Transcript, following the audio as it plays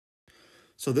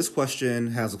So this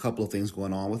question has a couple of things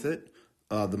going on with it.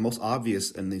 The most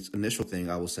obvious and the initial thing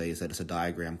I will say is that it's a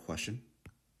diagram question.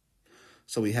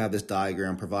 So we have this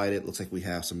diagram provided. Looks like we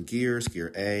have some gears,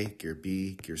 gear A, gear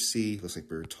B, gear C. Looks like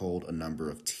we're told a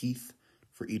number of teeth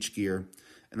for each gear.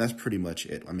 And that's pretty much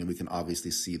it. I mean, we can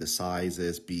obviously see the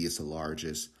sizes. B is the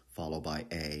largest, followed by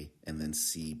A, and then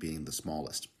C being the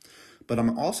smallest. But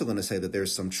I'm also going to say that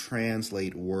there's some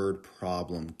translate word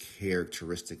problem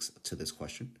characteristics to this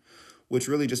question, which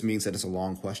really just means that it's a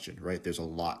long question, right? There's a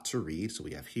lot to read. So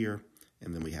we have here,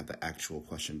 and then we have the actual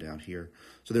question down here.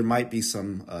 So there might be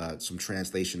some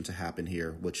translation to happen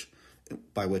here,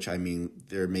 by which I mean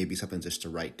there may be something just to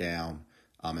write down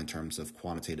in terms of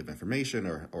quantitative information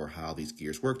or how these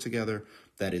gears work together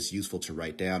that is useful to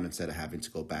write down instead of having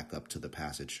to go back up to the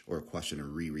passage or a question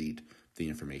and reread the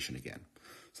information again.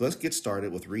 So let's get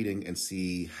started with reading and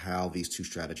see how these two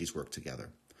strategies work together.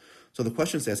 So the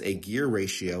question says a gear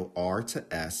ratio R to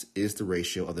S is the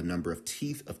ratio of the number of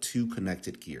teeth of two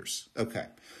connected gears. Okay,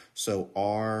 so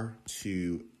R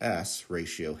to S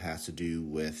ratio has to do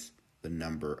with the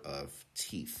number of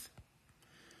teeth.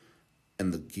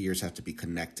 And the gears have to be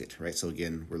connected, right? So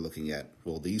again, we're looking at,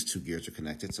 well, these two gears are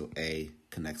connected. So A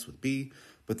connects with B,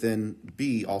 but then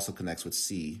B also connects with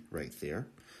C right there.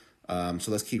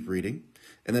 So let's keep reading.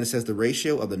 And then it says the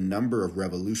ratio of the number of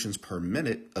revolutions per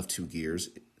minute of two gear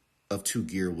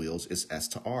wheels is S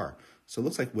to R. So it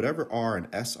looks like whatever R and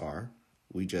S are,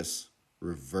 we just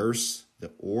reverse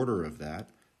the order of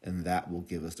that, and that will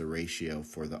give us the ratio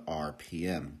for the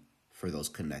RPM for those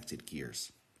connected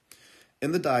gears.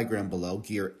 In the diagram below,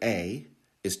 gear A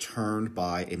is turned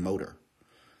by a motor.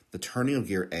 The turning of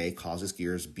gear A causes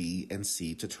gears B and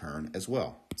C to turn as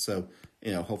well. So,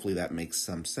 hopefully that makes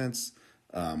some sense.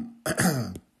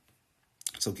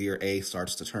 So gear A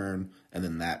starts to turn, and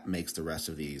then that makes the rest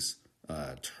of these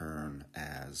turn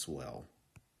as well.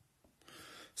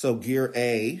 So gear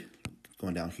A,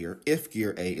 going down here, if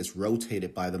gear A is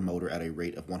rotated by the motor at a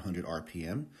rate of 100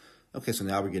 RPM. Okay, so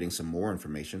now we're getting some more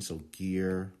information. So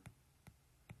gear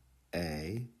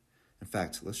A, in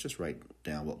fact, let's just write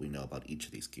down what we know about each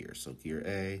of these gears. So gear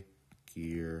A,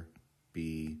 gear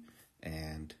B,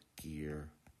 and gear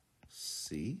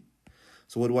C.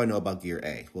 So what do I know about gear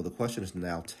A? Well, the question is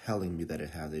now telling me that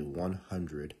it has a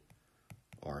 100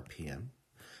 RPM.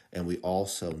 And we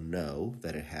also know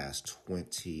that it has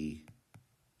 20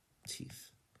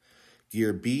 teeth.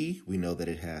 Gear B, we know that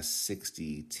it has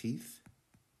 60 teeth.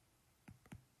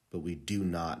 But we do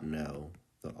not know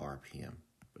the RPM.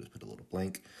 We'll just put a little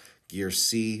blank. Gear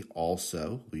C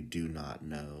also, we do not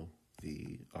know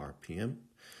the RPM,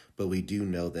 but we do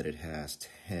know that it has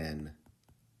 10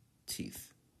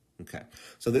 teeth. Okay,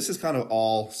 so this is kind of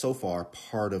all, so far,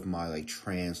 part of my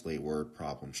translate word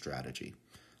problem strategy.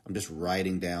 I'm just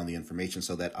writing down the information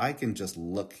so that I can just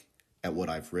look at what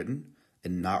I've written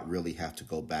and not really have to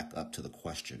go back up to the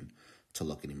question to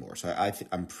look anymore. So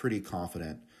I'm pretty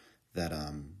confident that,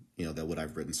 that what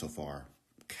I've written so far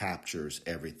captures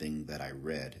everything that I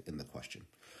read in the question.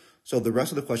 So the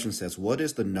rest of the question says, what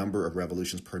is the number of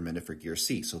revolutions per minute for gear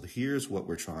C? So here's what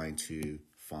we're trying to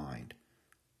find.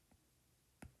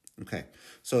 Okay,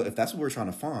 so if that's what we're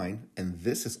trying to find, and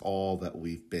this is all that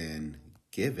we've been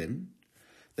given,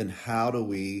 then how do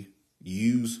we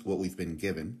use what we've been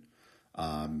given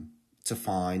to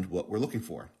find what we're looking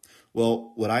for?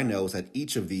 Well, what I know is that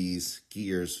each of these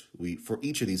gears, for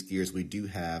each of these gears, we do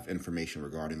have information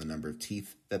regarding the number of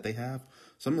teeth that they have.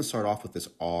 So I'm going to start off with this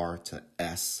R to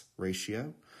S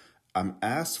ratio. I'm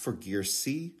asked for gear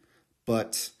C,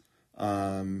 but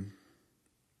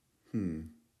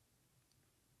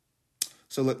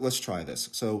So let's try this.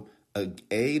 So a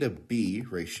A to B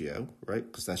ratio, right?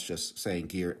 Because that's just saying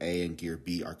gear A and gear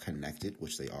B are connected,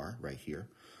 which they are right here,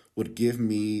 would give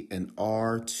me an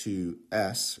R to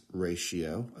S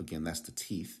ratio. Again, that's the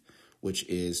teeth, which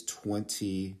is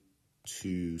 20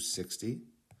 to 60.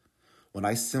 When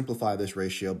I simplify this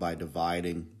ratio by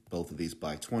dividing both of these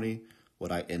by 20,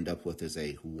 what I end up with is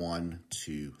a 1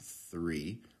 to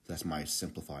 3. That's my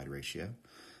simplified ratio.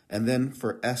 And then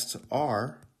for S to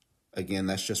R, again,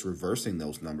 that's just reversing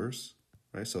those numbers,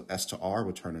 right? So S to R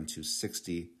would turn into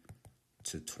 60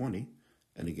 to 20.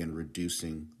 And again,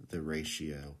 reducing the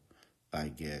ratio, I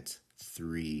get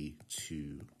 3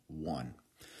 to 1.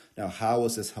 Now, how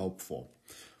is this helpful?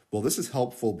 Well, this is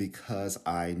helpful because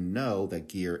I know that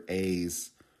gear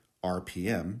A's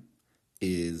RPM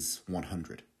is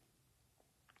 100.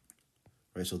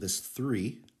 Right? So this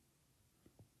 3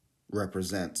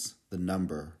 represents the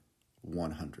number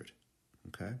 100.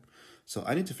 Okay? So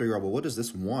I need to figure out, well, what does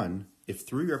this 1, if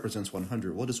 3 represents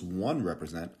 100, what does 1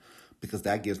 represent? Because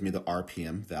that gives me the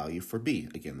RPM value for B.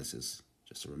 Again, this is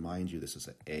Just to remind you, this is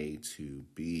an A to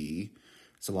B.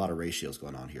 It's a lot of ratios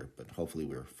going on here, but hopefully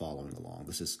we're following along.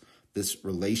 This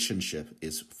relationship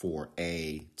is for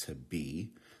A to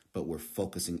B, but we're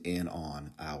focusing in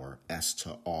on our S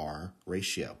to R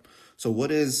ratio. So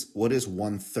what is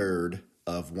 1/3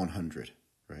 of 100,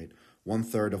 right?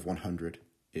 1/3 of 100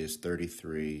 is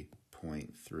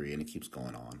 33.3, and it keeps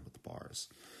going on with the bars.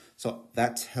 So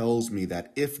that tells me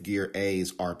that if gear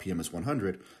A's RPM is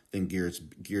 100, then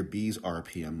gear B's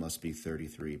RPM must be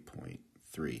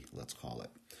 33.3, let's call it.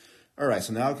 All right,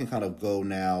 so now I can kind of go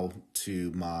now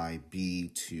to my B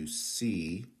to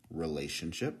C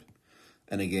relationship.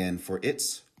 And again, for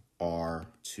its R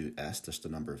to S, just the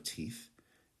number of teeth,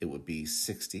 it would be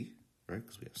 60, right?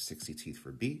 Because we have 60 teeth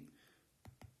for B,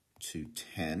 to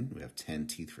 10, we have 10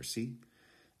 teeth for C.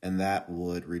 And that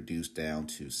would reduce down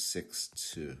to 6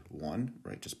 to 1,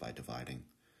 right? Just by dividing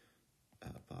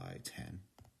by 10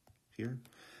 here.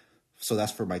 So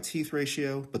that's for my teeth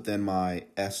ratio, but then my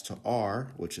S to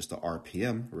R, which is the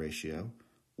RPM ratio,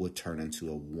 would turn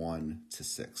into a 1 to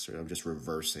 6. Right? I'm just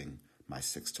reversing my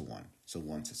 6 to 1, so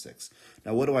 1 to 6.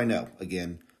 Now, what do I know?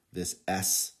 Again, this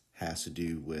S has to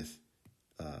do with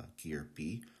gear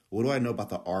B. What do I know about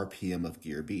the RPM of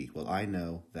gear B? Well, I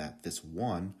know that this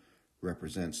 1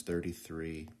 represents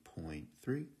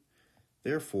 33.3.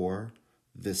 Therefore,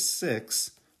 this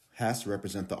 6 has to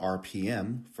represent the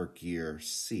RPM for gear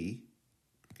C.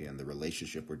 Again, the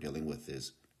relationship we're dealing with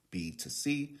is B to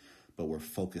C, but we're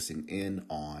focusing in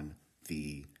on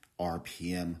the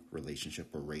RPM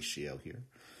relationship or ratio here.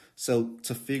 So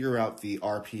to figure out the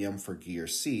RPM for gear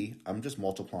C, I'm just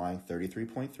multiplying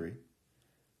 33.3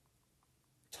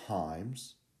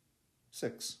 times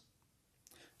 6.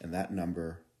 And that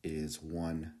number is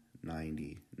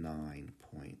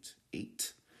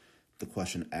 199.8. The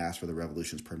question asked for the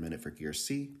revolutions per minute for gear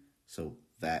C, so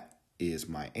that is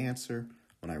my answer.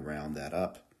 When I round that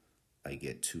up, I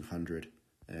get 200,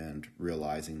 and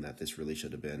realizing that this really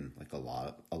should have been like a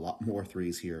lot more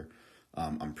threes here,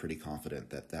 I'm pretty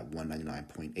confident that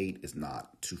 199.8 is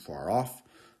not too far off.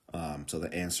 So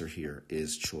the answer here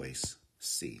is choice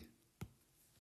C.